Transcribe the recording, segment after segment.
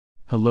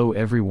Hello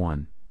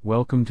everyone,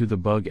 welcome to the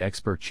Bug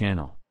Expert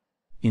channel.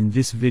 In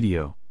this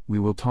video, we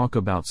will talk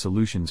about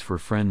solutions for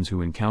friends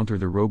who encounter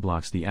the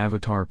Roblox "The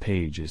avatar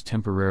page is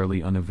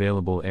temporarily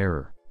unavailable"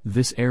 error.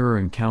 This error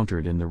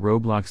encountered in the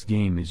Roblox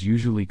game is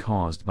usually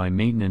caused by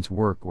maintenance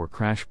work or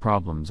crash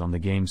problems on the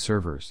game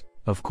servers.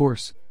 Of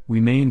course, we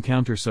may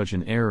encounter such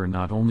an error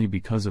not only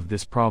because of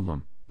this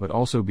problem, but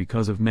also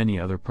because of many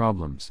other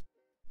problems.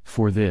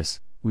 For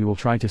this, we will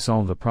try to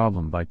solve the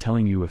problem by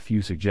telling you a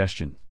few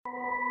suggestions.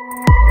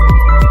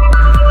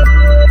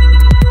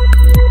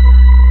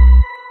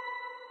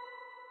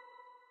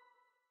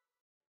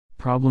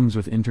 Problems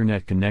with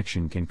internet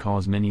connection can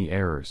cause many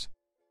errors.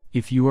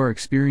 If you are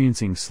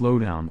experiencing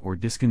slowdown or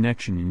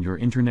disconnection in your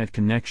internet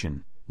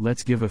connection,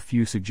 let's give a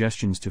few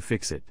suggestions to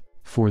fix it.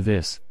 For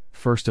this,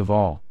 first of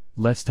all,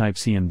 let's type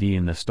CMD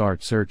in the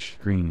start search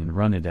screen and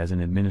run it as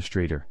an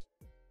administrator.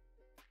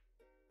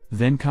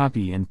 Then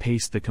copy and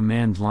paste the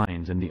command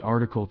lines and the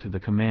article to the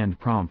command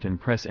prompt and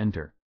press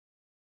enter.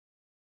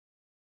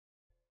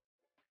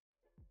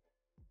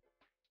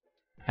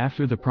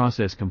 After the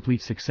process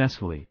completes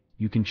successfully,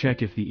 you can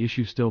check if the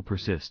issue still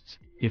persists.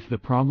 If the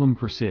problem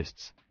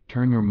persists,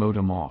 turn your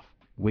modem off,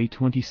 wait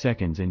 20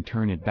 seconds and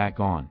turn it back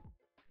on.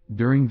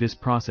 During this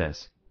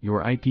process,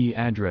 your IP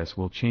address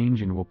will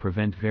change and will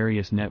prevent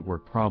various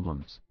network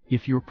problems.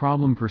 If your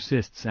problem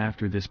persists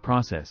after this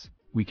process,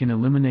 we can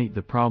eliminate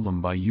the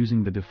problem by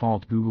using the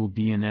default Google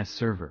DNS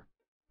server.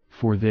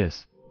 For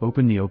this,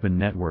 open the Open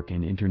Network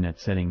and Internet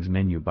Settings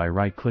menu by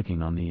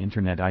right-clicking on the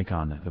Internet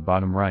icon at the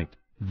bottom right.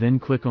 Then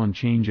click on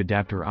Change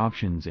Adapter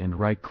Options and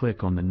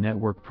right-click on the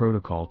Network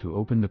Protocol to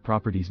open the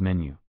Properties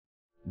menu.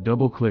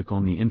 Double-click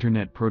on the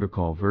Internet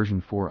Protocol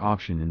version 4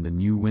 option in the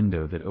new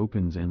window that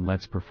opens and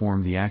let's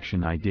perform the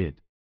action I did.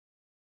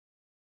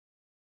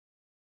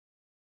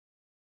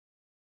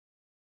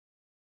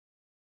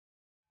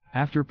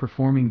 After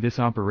performing this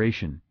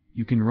operation,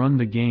 you can run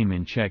the game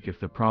and check if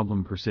the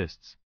problem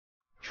persists.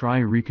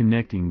 Try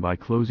reconnecting by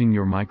closing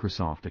your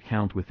Microsoft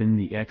account within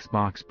the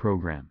Xbox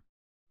program.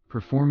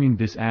 Performing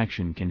this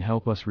action can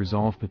help us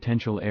resolve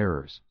potential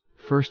errors.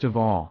 First of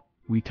all,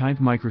 we type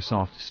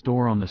Microsoft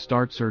Store on the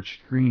start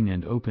search screen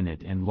and open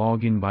it and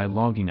log in by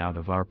logging out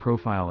of our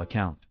profile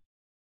account.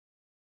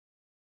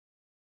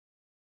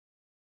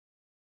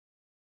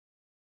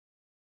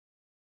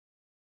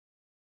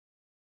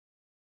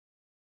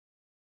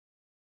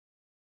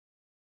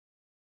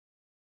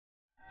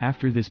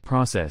 After this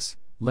process,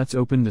 let's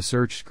open the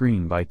search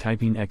screen by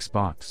typing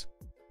Xbox.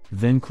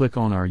 Then click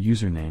on our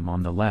username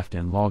on the left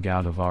and log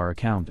out of our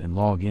account and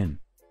log in.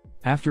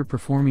 After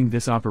performing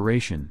this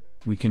operation,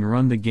 we can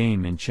run the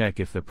game and check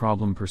if the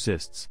problem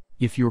persists.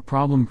 If your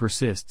problem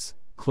persists,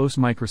 close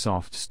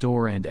Microsoft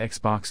Store and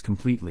Xbox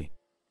completely.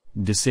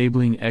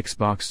 Disabling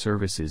Xbox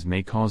services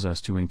may cause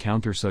us to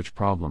encounter such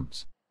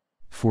problems.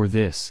 For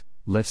this,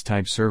 let's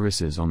type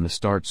services on the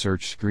start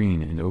search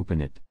screen and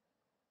open it.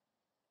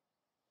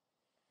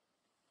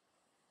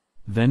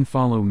 Then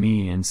follow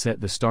me and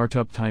set the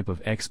startup type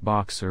of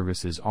Xbox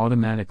services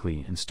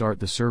automatically and start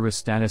the service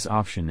status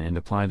option and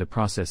apply the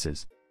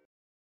processes.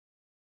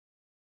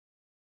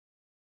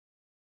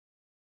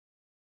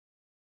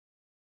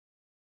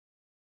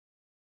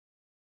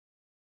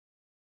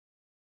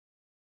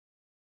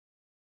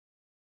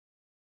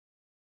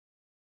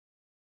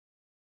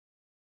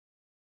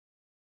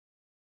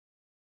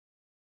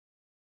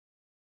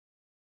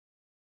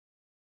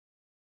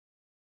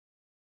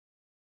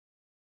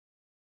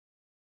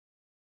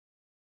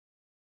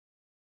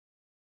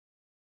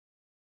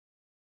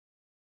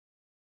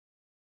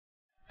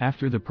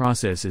 After the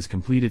process is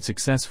completed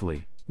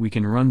successfully, we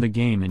can run the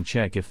game and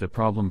check if the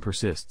problem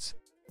persists.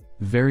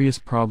 Various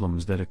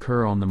problems that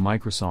occur on the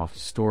Microsoft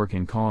Store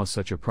can cause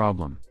such a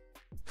problem.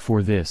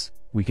 For this,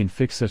 we can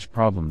fix such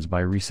problems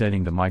by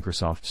resetting the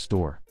Microsoft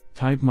Store.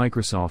 Type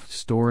Microsoft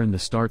Store in the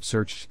start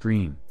search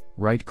screen,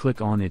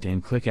 right-click on it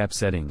and click App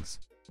Settings.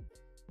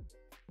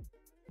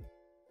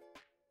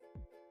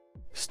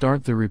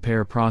 Start the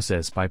repair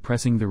process by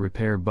pressing the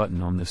repair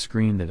button on the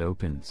screen that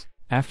opens.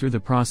 After the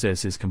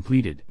process is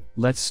completed,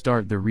 let's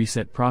start the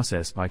reset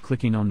process by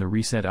clicking on the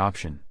reset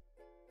option.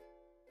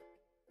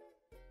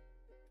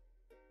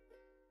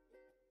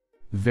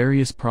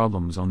 Various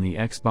problems on the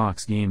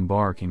Xbox game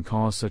bar can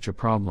cause such a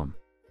problem.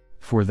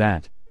 For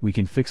that, we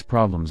can fix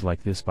problems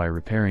like this by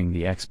repairing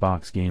the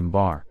Xbox game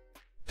bar.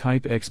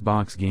 Type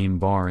Xbox game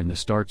bar in the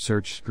start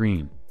search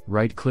screen,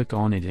 right-click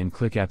on it and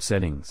click App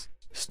Settings.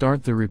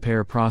 Start the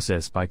repair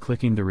process by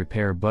clicking the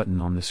repair button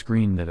on the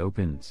screen that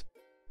opens.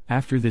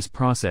 After this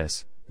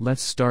process,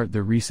 let's start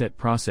the reset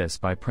process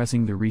by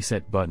pressing the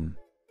reset button.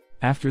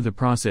 After the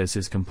process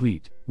is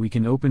complete, we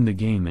can open the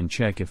game and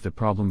check if the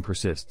problem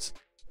persists.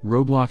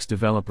 Roblox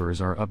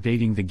developers are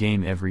updating the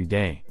game every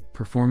day,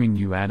 performing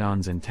new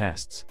add-ons and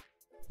tests.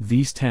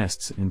 These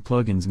tests and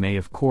plugins may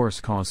of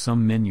course cause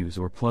some menus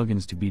or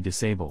plugins to be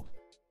disabled.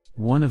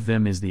 One of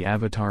them is the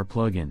avatar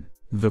plugin.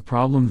 The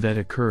problem that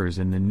occurs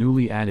in the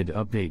newly added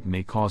update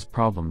may cause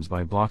problems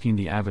by blocking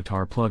the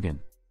avatar plugin.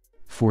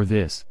 For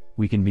this,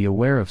 We can be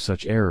aware of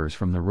such errors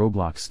from the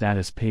Roblox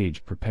status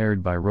page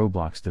prepared by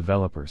Roblox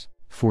developers.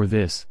 For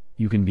this,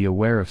 you can be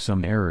aware of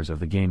some errors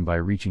of the game by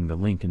reaching the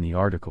link in the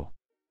article.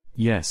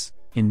 Yes,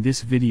 in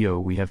this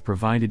video we have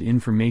provided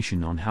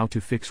information on how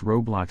to fix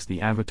Roblox the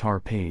avatar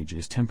page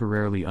is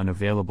temporarily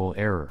unavailable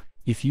error.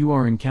 If you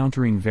are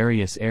encountering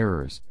various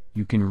errors,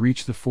 you can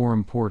reach the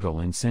forum portal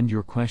and send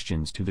your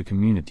questions to the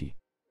community.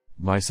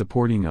 By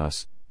supporting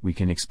us, we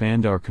can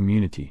expand our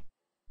community.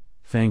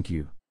 Thank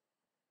you.